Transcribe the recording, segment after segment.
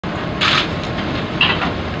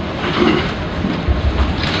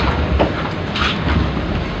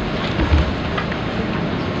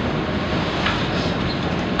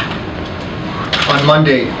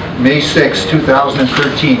Monday, May 6,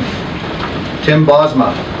 2013, Tim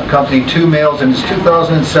Bosma accompanied two males in his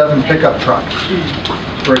 2007 pickup truck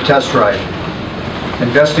for a test ride.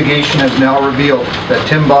 Investigation has now revealed that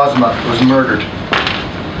Tim Bosma was murdered.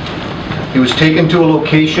 He was taken to a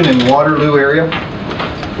location in Waterloo area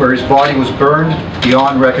where his body was burned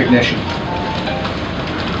beyond recognition.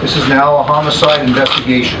 This is now a homicide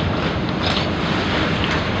investigation.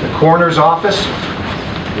 The coroner's office,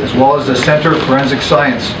 as well as the Center of Forensic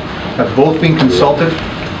Science, have both been consulted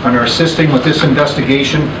and are assisting with this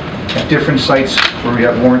investigation at different sites where we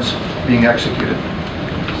have warrants being executed.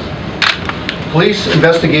 Police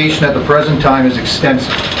investigation at the present time is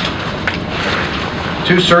extensive.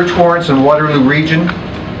 2 search warrants in Waterloo region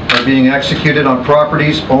are being executed on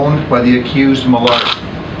properties owned by the accused Millard.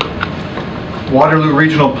 Waterloo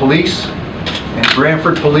Regional Police and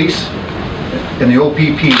Brantford Police and the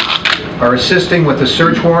OPP are assisting with the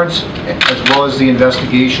search warrants as well as the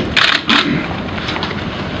investigation.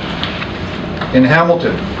 In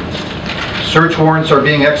Hamilton, search warrants are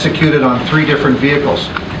being executed on 3 different vehicles.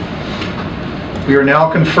 We are now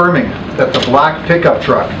confirming that the black pickup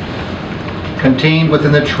truck contained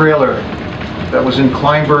within the trailer that was in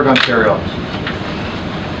Kleinburg, Ontario,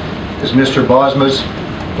 is Mr. Bosma's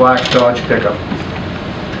black Dodge pickup.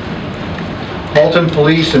 Halton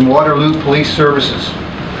Police and Waterloo Police Services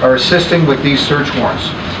are assisting with these search warrants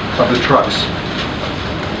of the trucks.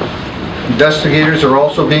 Investigators are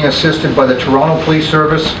also being assisted by the Toronto Police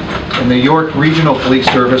Service and the York Regional Police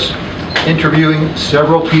Service, interviewing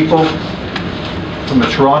several people from the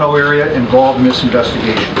Toronto area involved in this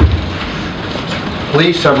investigation.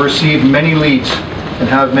 Police have received many leads and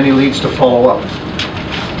have many leads to follow up.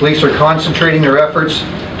 Police are concentrating their efforts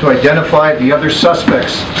to identify the other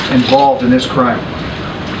suspects involved in this crime.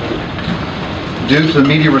 Due to the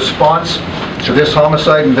media response to this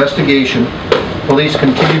homicide investigation, police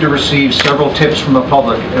continue to receive several tips from the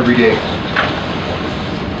public every day.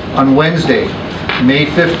 On Wednesday, May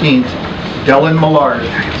 15th, Dylan Millard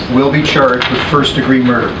will be charged with first-degree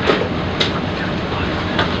murder.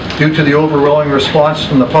 Due to the overwhelming response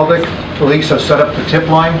from the public, police have set up the tip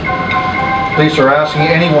line. Police are asking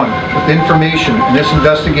anyone with information in this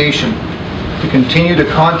investigation to continue to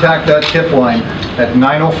contact that tip line at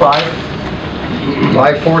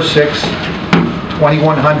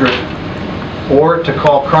 905-546-2100 or to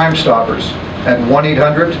call Crime Stoppers at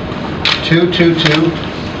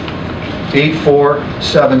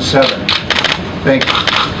 1-800-222-8477. Thank you.